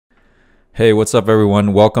Hey, what's up,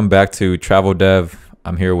 everyone? Welcome back to travelDev.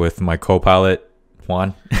 I'm here with my co-pilot,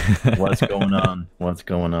 Juan. What's going on? What's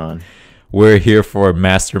going on? We're here for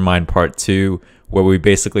Mastermind Part 2, where we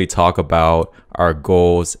basically talk about our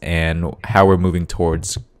goals and how we're moving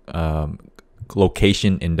towards um,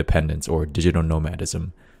 location independence or digital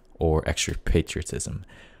nomadism or extra patriotism.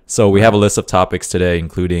 So we have a Right. list of topics today,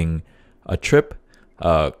 including a trip,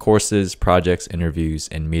 courses, projects, interviews,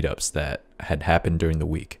 and meetups that had happened during the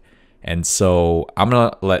week. And so I'm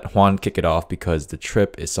gonna let Juan kick it off because the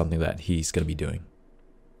trip is something that he's gonna be doing.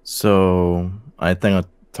 So I think I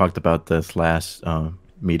talked about this last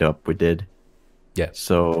meetup we did. Yeah.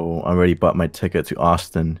 So I already bought my ticket to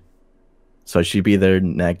Austin. So I should be there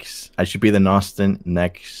next. I should be there in Austin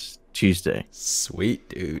next Tuesday, Sweet,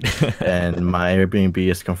 dude. and my Airbnb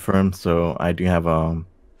is confirmed. So I do have a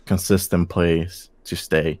consistent place to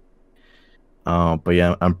stay. But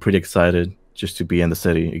yeah, I'm pretty excited just to be in the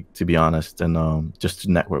city, to be honest, and just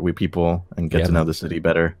to network with people and get Yeah, to know man. the city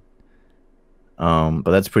better. But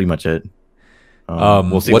that's pretty much it. We'll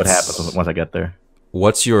Um, see what happens what's once I get there.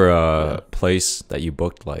 what's your Yeah. place that you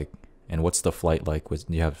booked like, and what's the flight like? Was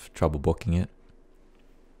you have trouble booking it?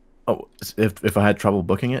 Oh, if I had trouble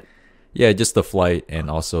booking it, Yeah, just the flight and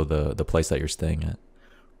also the place that you're staying at.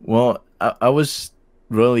 well, I was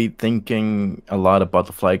really thinking a lot about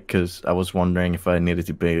the flight because I was wondering if I needed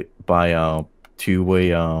to buy a two-way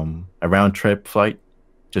a round trip flight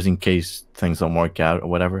just in case things don't work out or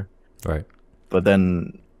whatever. Right. But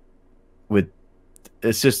then with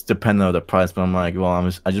it's just depending on the price. But I'm like, well, I'm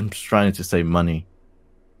just trying to save money.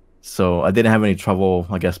 So I didn't have any trouble,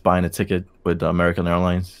 I guess, buying a ticket with American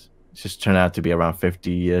Airlines. It just turned out to be around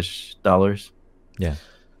 $50-ish Yeah.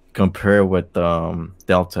 compared with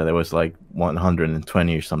Delta. That was like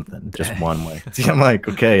 120 or something, just one way. See, I'm like,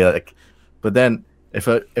 okay, like, but then if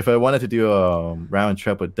I wanted to do a round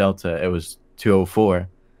trip with Delta, it was 204.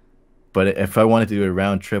 But if I wanted to do a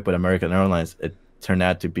round trip with American Airlines, it turned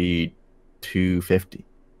out to be 250.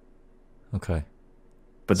 Okay.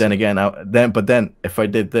 But then So again, if I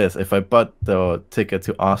did this, if I bought the ticket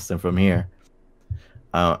to Austin from here,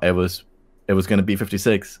 it was gonna be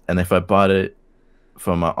 56, and if I bought it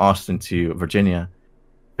from Austin to Virginia,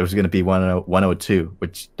 it was gonna be 102,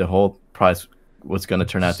 which the whole price was gonna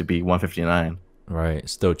turn out to be 159. right,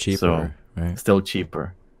 still So cheaper, right? still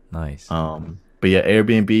cheaper. Nice. But yeah,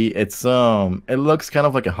 Airbnb, it looks kind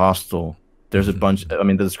of like a hostel. There's a bunch. I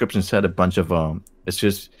mean, the description said a bunch of it's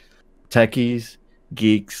just techies,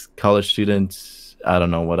 geeks, college students. I don't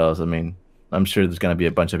know what else. I mean, I'm sure there's gonna be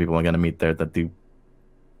a bunch of people I'm gonna meet there that do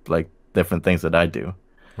like different things that I do.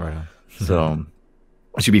 Right So on.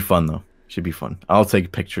 it should be fun though. Should be fun. I'll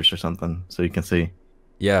take pictures or something so you can see.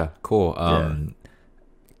 Yeah, cool. Yeah,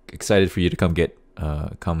 Excited for you to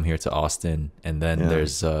come here to Austin, and then yeah,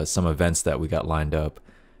 there's some events that we got lined up,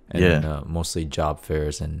 and yeah. mostly job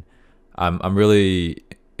fairs, and I'm really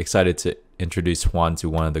excited to introduce Juan to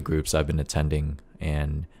one of the groups I've been attending,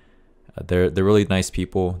 and they're really nice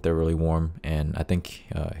people. They're really warm, and I think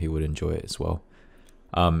he would enjoy it as well.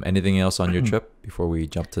 Anything else on your trip before we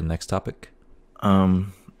jump to the next topic?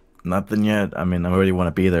 um, Nothing yet. I mean, I already want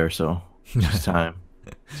to be there, so just time.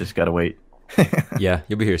 Just gotta wait. Yeah,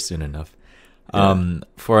 you'll be here soon enough. Yeah.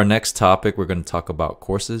 For our next topic, we're going to talk about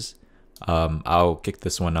courses. I'll kick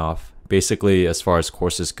this one off. Basically, as far as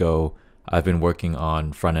courses go, I've been working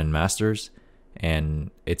on front end masters,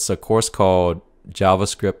 and it's a course called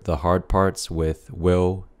JavaScript: The Hard Parts with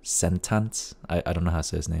Will Sentence. I don't know how to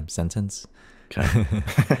say his name. Sentence. Okay.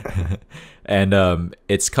 And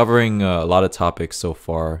it's covering a lot of topics so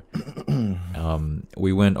far.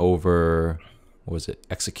 We went over, what was it?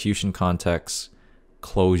 Execution context,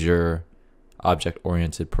 closure,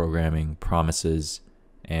 object-oriented programming, promises,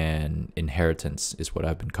 and inheritance is what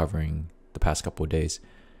I've been covering the past couple of days.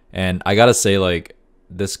 And I gotta say, like,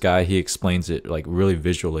 this guy, he explains it like really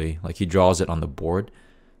visually. Like, he draws it on the board,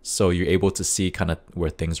 so you're able to see kind of where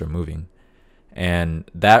things are moving. And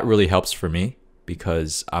that really helps for me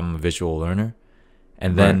because I'm a visual learner.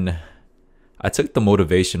 And Right. then I took the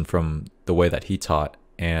motivation from the way that he taught,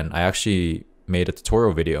 and I actually made a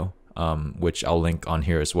tutorial video, which I'll link on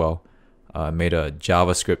here as well. Made a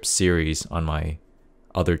JavaScript series on my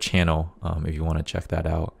other channel, if you want to check that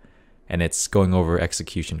out. And it's going over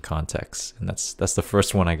execution context, and that's the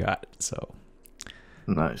first one I got. So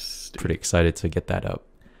Nice, pretty dude. excited to get that up.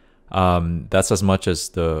 That's as much as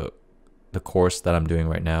the course that I'm doing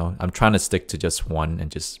right now. I'm trying to stick to just one and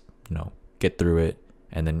just, get through it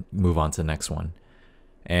and then move on to the next one.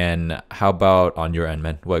 And how about on your end,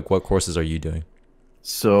 man? What courses are you doing?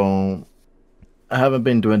 So I haven't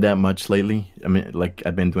been doing that much lately. I mean, like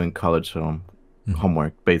I've been doing college, so Mhm.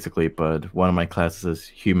 homework basically, but one of my classes is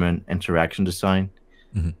human interaction design,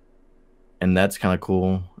 Mhm. and that's kind of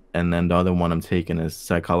cool. And then the other one I'm taking is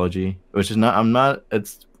psychology, which is not. I'm not.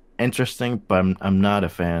 It's interesting, but I'm not a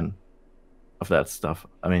fan of that stuff.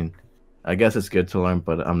 I mean, I guess it's good to learn,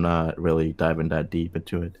 but I'm not really diving that deep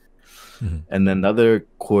into it. Mhm. And then the other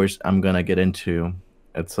course I'm gonna get into,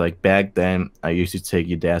 it's like back then I used to take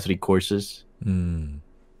Udacity courses, Mm.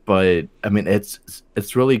 but I mean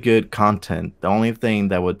it's really good content. The only thing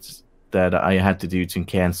that I had to do to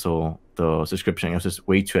cancel the subscription, it was just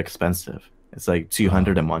way too expensive. It's like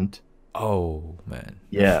 200 a Oh. month. Oh man.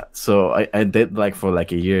 Yeah, so I did like for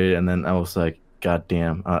like a year, and then I was like, God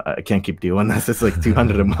damn, I can't keep doing this. It's like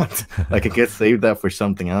 200 a month. Like I could save that for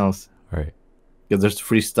something else Right. because there's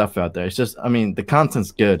free stuff out there. It's just, I mean, the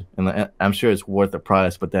content's good, and I'm sure it's worth the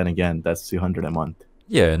price. But then again, that's 200 a month.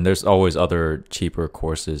 Yeah, and there's always other cheaper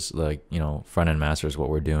courses like front end masters, what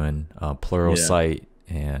we're doing, Yeah, Pluralsight,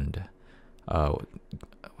 and uh,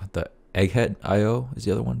 the Egghead IO is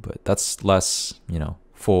the other one, but that's less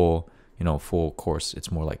full course.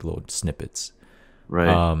 It's more like little snippets.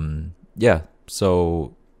 right. Yeah.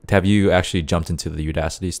 So have you actually jumped into the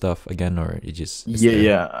Udacity stuff again, or you just it's Yeah, there?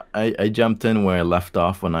 yeah. I jumped in where I left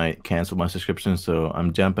off when I canceled my subscription, so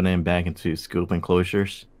I'm jumping in back into scope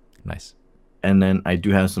enclosures. Nice. And then I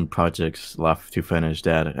do have some projects left to finish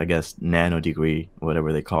that, I guess, nano degree,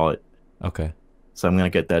 whatever they call it. Okay. So I'm gonna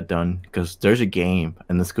get that done because there's a game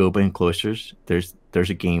in the scope enclosures. There's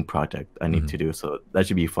a game project I need Hmm. to do, so that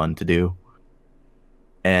should be fun to do.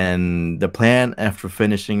 And the plan after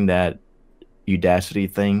finishing that Udacity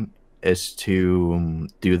thing is to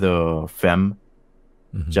do the FEM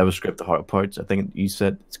Hmm. JavaScript, the hard parts. I think you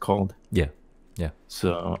said it's called. Yeah. Yeah.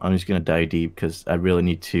 So I'm just gonna dive deep because I really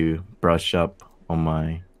need to brush up on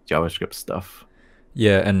my JavaScript stuff.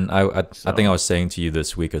 Yeah, and I think I So was saying to you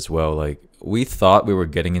this week as well, like we thought we were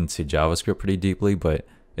getting into JavaScript pretty deeply, but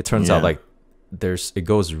it turns out yeah, like it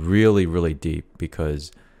goes really, really deep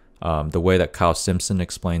because the way that Kyle Simpson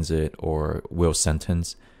explains it or Will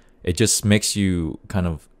Sentence, it just makes you kind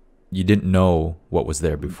of you didn't know what was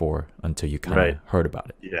there before until you kind of right. heard about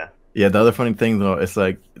it. Yeah. Yeah, the other funny thing though, it's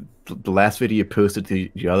like the last video you posted to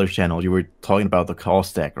your other channel, you were talking about the call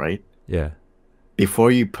stack, right? Yeah. Before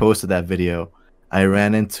you posted that video, I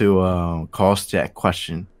ran into a call stack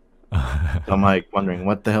question. So I'm like wondering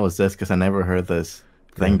what the hell is this? Because I never heard this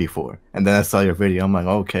thing Yeah. before. And then I saw your video. I'm like,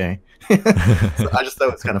 okay. So I just thought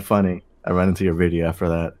it was kind of funny. I ran into your video after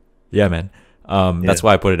that. Yeah, man. Yeah. That's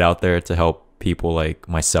why I put it out there to help people like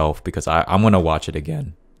myself because I'm gonna watch it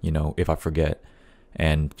again, if I forget,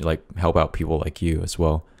 and like help out people like you as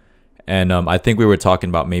well. And I think we were talking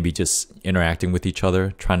about maybe just interacting with each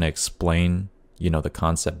other, trying to explain, the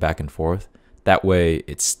concept back and forth. That way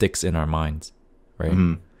it sticks in our minds, right?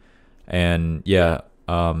 Hmm. And yeah,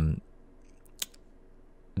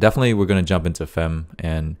 definitely we're gonna jump into FEM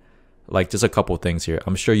and like just a couple things here.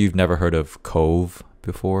 I'm sure you've never heard of Cove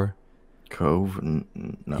before. Cove?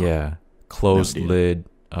 No. Yeah, No closed idea. lid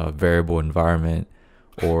variable environment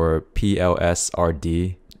or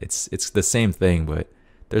PLSRD. It's the same thing, but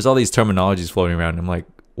there's all these terminologies floating around. I'm like,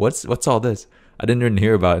 what's all this? I didn't even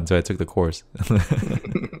hear about it until I took the course.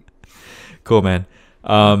 Cool, man.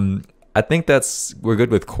 I think we're good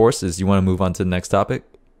with courses. You want to move on to the next topic?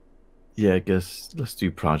 Yeah, I guess let's do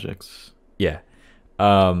projects. Yeah.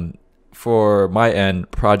 For my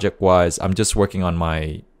end, project wise, I'm just working on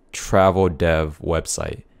my travelDev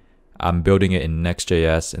website. I'm building it in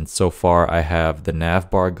Next.js, and so far I have the nav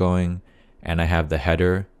bar going, and I have the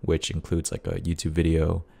header, which includes like a YouTube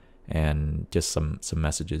video and just some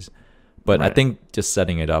messages. But I Right. think just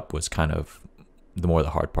setting it up was kind of the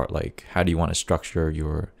hard part. Like, how do you want to structure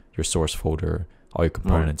your source folder, all your Right.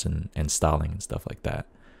 components and styling and stuff like that.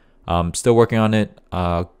 Still working on it.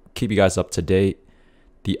 Keep you guys up to date.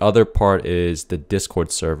 The other part is the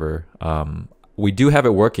Discord server. We do have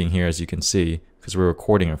it working here, as you can see, because we're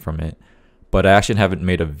recording it from it. But I actually haven't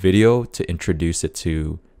made a video to introduce it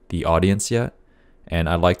to the audience yet. And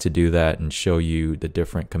I'd like to do that and show you the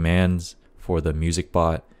different commands for the music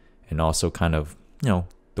bot and also kind of,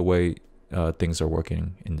 the way things are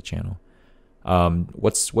working in the channel.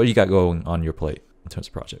 What do you got going on your plate in terms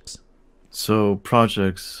of projects? So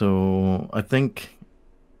projects. So I think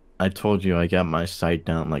I told you I got my site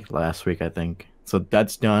done like last week, I think. So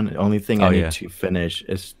that's done. The only thing I Oh need yeah. to finish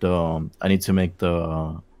is I need to make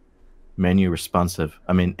the menu responsive.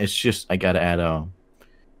 I mean, it's just I gotta add a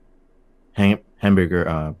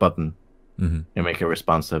hamburger button Hmm. and make it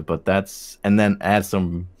responsive. But that's and then add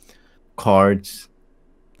some cards.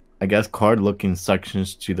 I guess card looking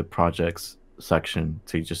sections to the projects section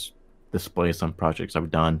to just display some projects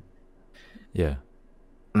I've done. Yeah.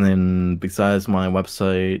 And then besides my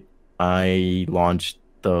website, I launched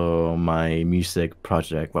my music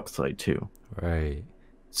project website too. Right.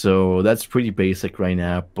 So that's pretty basic right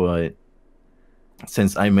now, but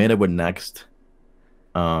since I made it with Next,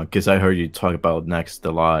 because I heard you talk about Next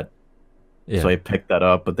a lot, so Yeah. I picked that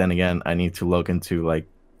up. But then again, I need to look into like,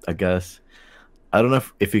 I guess I don't know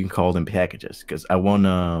if you can call them packages, because I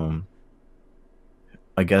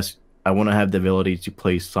guess I want to have the ability to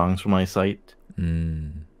play songs from my site.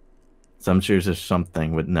 Mm. So I'm sure there's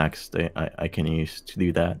something with Next I can use to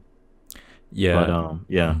do that. But Yeah.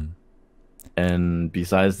 yeah. Mm. And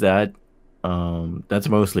besides that, that's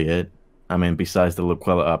mostly it. I mean, besides the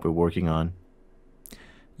Loquella app we're working on.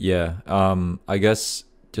 Yeah. I guess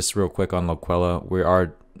just real quick on Loquella, we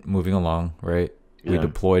are moving along, right? We Yeah.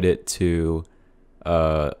 deployed it to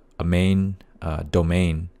a main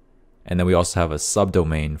domain, and then we also have a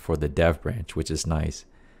subdomain for the dev branch, which is nice.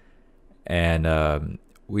 And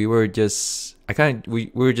we were just,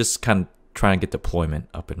 we were just kind of trying to get deployment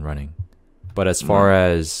up and running. But as far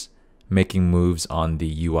Right. as making moves on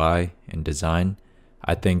the UI and design,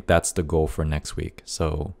 I think that's the goal for next week.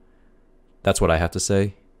 So that's what I have to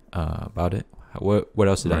say about it. What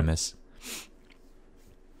else did I Right. miss?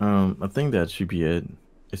 I think that should be it.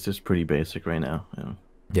 It's just pretty basic right now. Yeah.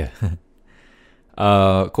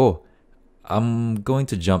 Yeah. Cool. I'm going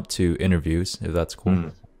to jump to interviews if that's cool.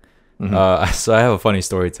 Mm. Hmm. So I have a funny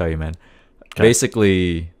story to tell you, man. Okay.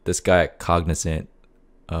 Basically, this guy at Cognizant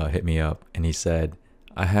hit me up and he said,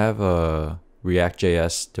 I have a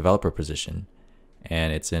React.js developer position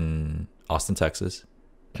and it's in Austin, Texas.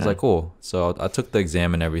 I was Okay. like, cool. So I took the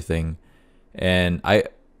exam and everything, and I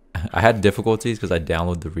had difficulties because I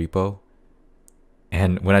downloaded the repo,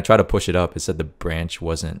 and when I tried to push it up, it said the branch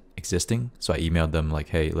wasn't existing. So I emailed them like,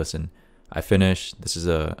 hey, listen, I finished. This is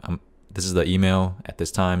the email at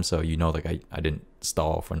this time, so you know, like I didn't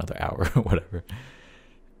stall for another hour or whatever.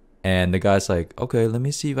 And the guy's like, okay, let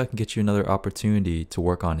me see if I can get you another opportunity to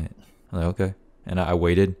work on it. I'm like, okay. And I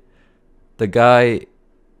waited. The guy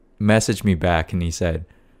messaged me back and he said,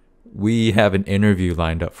 we have an interview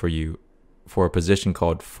lined up for you for a position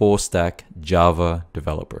called full stack Java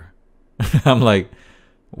developer. I'm like,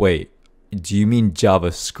 wait, do you mean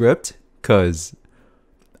JavaScript? Because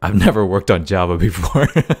I've never worked on Java before.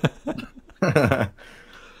 So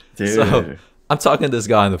Dude. I'm talking to this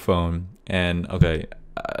guy on the phone, and okay,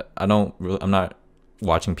 I don't really, I'm not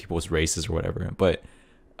watching people's races or whatever, but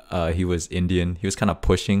he was Indian. He was kind of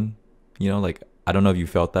pushing, like I don't know if you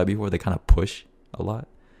felt that before. They kind of push a lot,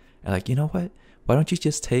 and like, you know what? Why don't you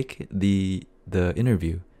just take the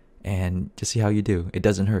interview and just see how you do? It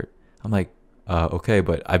doesn't hurt. I'm like, okay,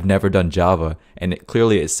 but I've never done Java, and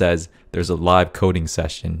clearly it says there's a live coding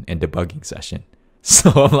session and debugging session.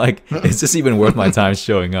 So I'm like, is this even worth my time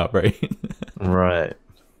showing up, right? Right.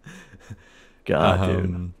 God,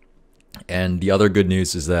 dude. And the other good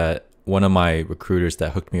news is that one of my recruiters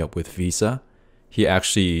that hooked me up with Visa, he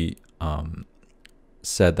actually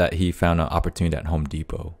said that he found an opportunity at Home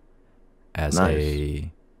Depot as Nice.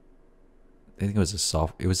 I think it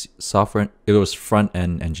was front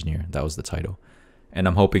end engineer. That was the title. And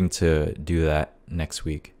I'm hoping to do that next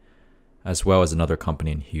week, as well as another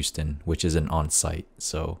company in Houston, which is an on-site.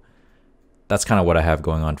 So that's kind of what I have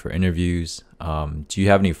going on for interviews. Do you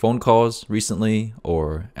have any phone calls recently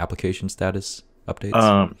or application status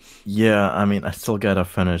updates? Yeah, I mean, I still gotta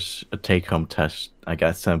finish a take-home test I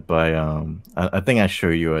got sent by I think I show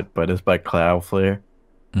you it, but it's by Cloudflare.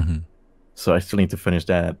 Mm-hmm. So I still need to finish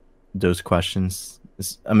those questions.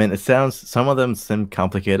 I mean, it sounds some of them seem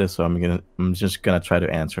complicated, so I'm just gonna try to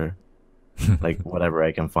answer like whatever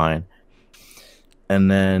I can find. And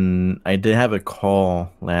then I did have a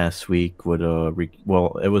call last week with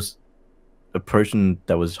well, it was a person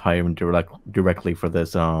that was hiring directly for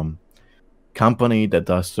this company that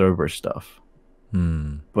does server stuff.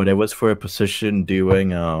 Hmm. But it was for a position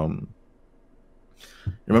doing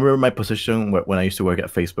remember my position when I used to work at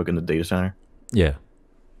Facebook in the data center? Yeah.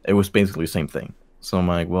 It was basically the same thing. So I'm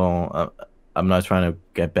like, well, I'm not trying to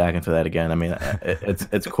get back into that again. I mean,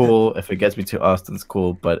 it's cool if it gets me to Austin, it's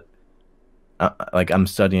cool, but like I'm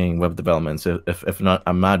studying web development, so if not,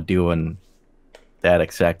 I'm not doing that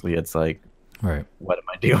exactly. It's like, Right. what am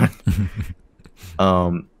I doing?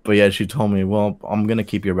 But yeah, she told me, well, I'm gonna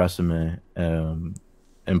keep your resume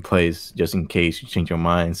in place just in case you change your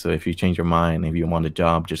mind. So if you change your mind, if you want a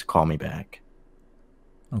job, just call me back.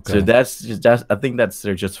 So Okay. that's I think that's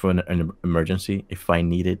there just for an emergency. If I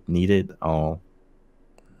need it, I'll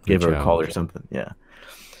give Reach her a out. call or something. Yeah.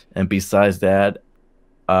 And besides that,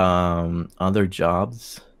 other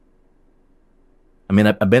jobs. I mean,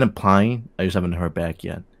 I've been applying. I just haven't heard back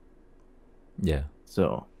yet. Yeah.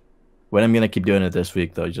 So, what I'm gonna keep doing it this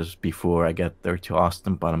week though, just before I get there to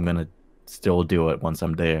Austin. But I'm gonna still do it once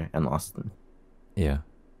I'm there in Austin. Yeah.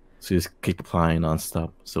 So just keep applying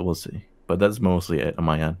nonstop. So we'll see. But that's mostly it on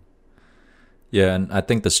my end. Yeah, and I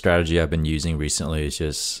think the strategy I've been using recently is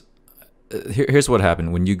just here's what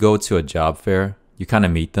happened. When you go to a job fair, you kind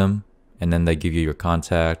of meet them, and then they give you your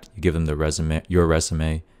contact, you give them the resume, your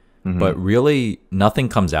resume, but Mm-hmm. really nothing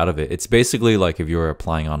comes out of it. It's basically like if you were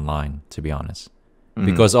applying online, to be honest, Mm-hmm.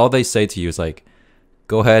 because all they say to you is like,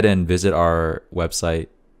 go ahead and visit our website,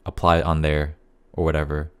 apply on there or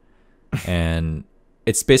whatever, and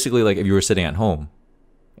it's basically like if you were sitting at home,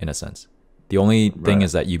 in a sense. The only thing Right.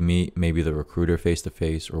 is that you meet maybe the recruiter face to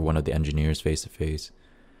face or one of the engineers face to face.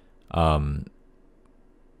 Um,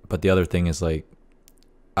 but the other thing is like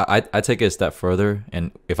I take it a step further,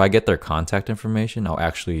 and if I get their contact information, I'll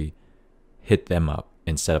actually hit them up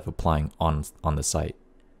instead of applying on the site,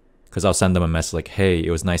 because I'll send them a message like, "Hey, it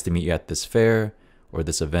was nice to meet you at this fair or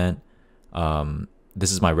this event.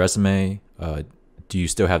 This is my resume. Do you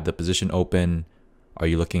still have the position open? Are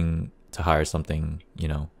you looking to hire something?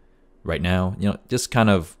 Right now? Just kind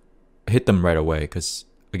of hit them right away, because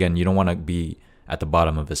again, you don't want to be at the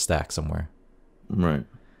bottom of the stack somewhere." Right.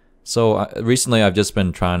 So recently, I've just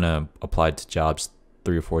been trying to apply to jobs,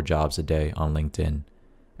 3 or 4 jobs a day on LinkedIn.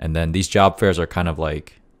 And then these job fairs are kind of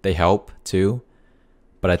like, they help too.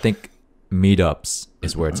 But I think Meetups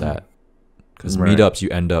is where it's at. Because Right. Meetups, you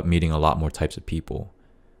end up meeting a lot more types of people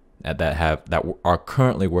that are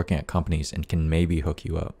currently working at companies and can maybe hook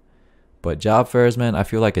you up. But job fairs, man, I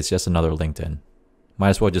feel like it's just another LinkedIn. Might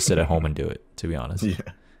as well just sit at home and do it, to be honest.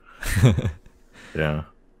 Yeah. Yeah.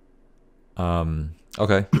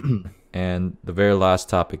 Okay. And the very last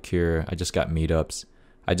topic here, I just got Meetups.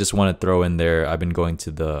 I just want to throw in there, I've been going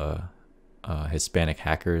to the Hispanic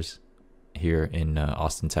hackers here in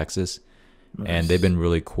Austin, Texas, and they've Nice. been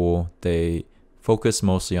really cool. They focus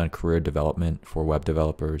mostly on career development for web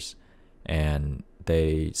developers, and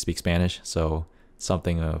they speak Spanish, so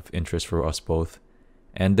something of interest for us both.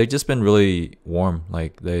 And they've just been really warm.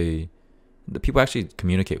 Like the people actually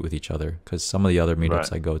communicate with each other, because some of the other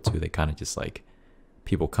meetups Right. I go to, they kind of just like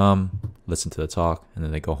people come, listen to the talk, and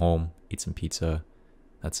then they go home, eat some pizza.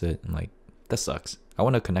 That's it. And like, that sucks. I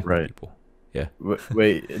want to connect with Right. people. Yeah.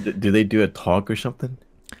 Wait, do they do a talk or something?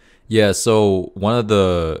 Yeah. So one of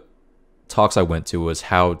the talks I went to was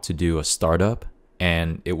how to do a startup.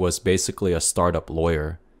 And it was basically a startup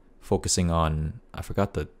lawyer focusing on, I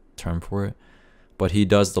forgot the term for it, but he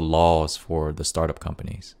does the laws for the startup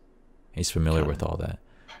companies. He's familiar with Okay. all that.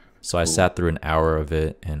 So I Cool. sat through an hour of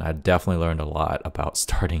it, and I definitely learned a lot about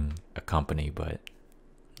starting a company, but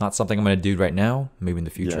not something I'm going to do right now. Maybe in the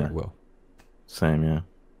future Yeah. I will. Same. Yeah.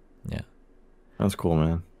 Yeah. That's cool,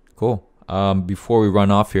 man. Cool. Before we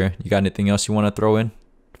run off here, you got anything else you want to throw in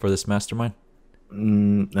for this mastermind?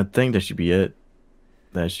 I think that should be it.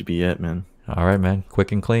 That should be it, man. All right, man.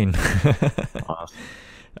 Quick and clean. Awesome.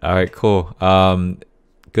 All right, cool.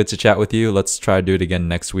 Good to chat with you. Let's try to do it again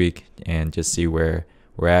next week and just see where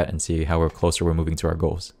we're at and see how we're closer we're moving to our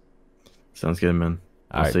goals. Sounds good, man.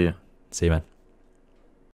 All I'll right. see you. See you, man.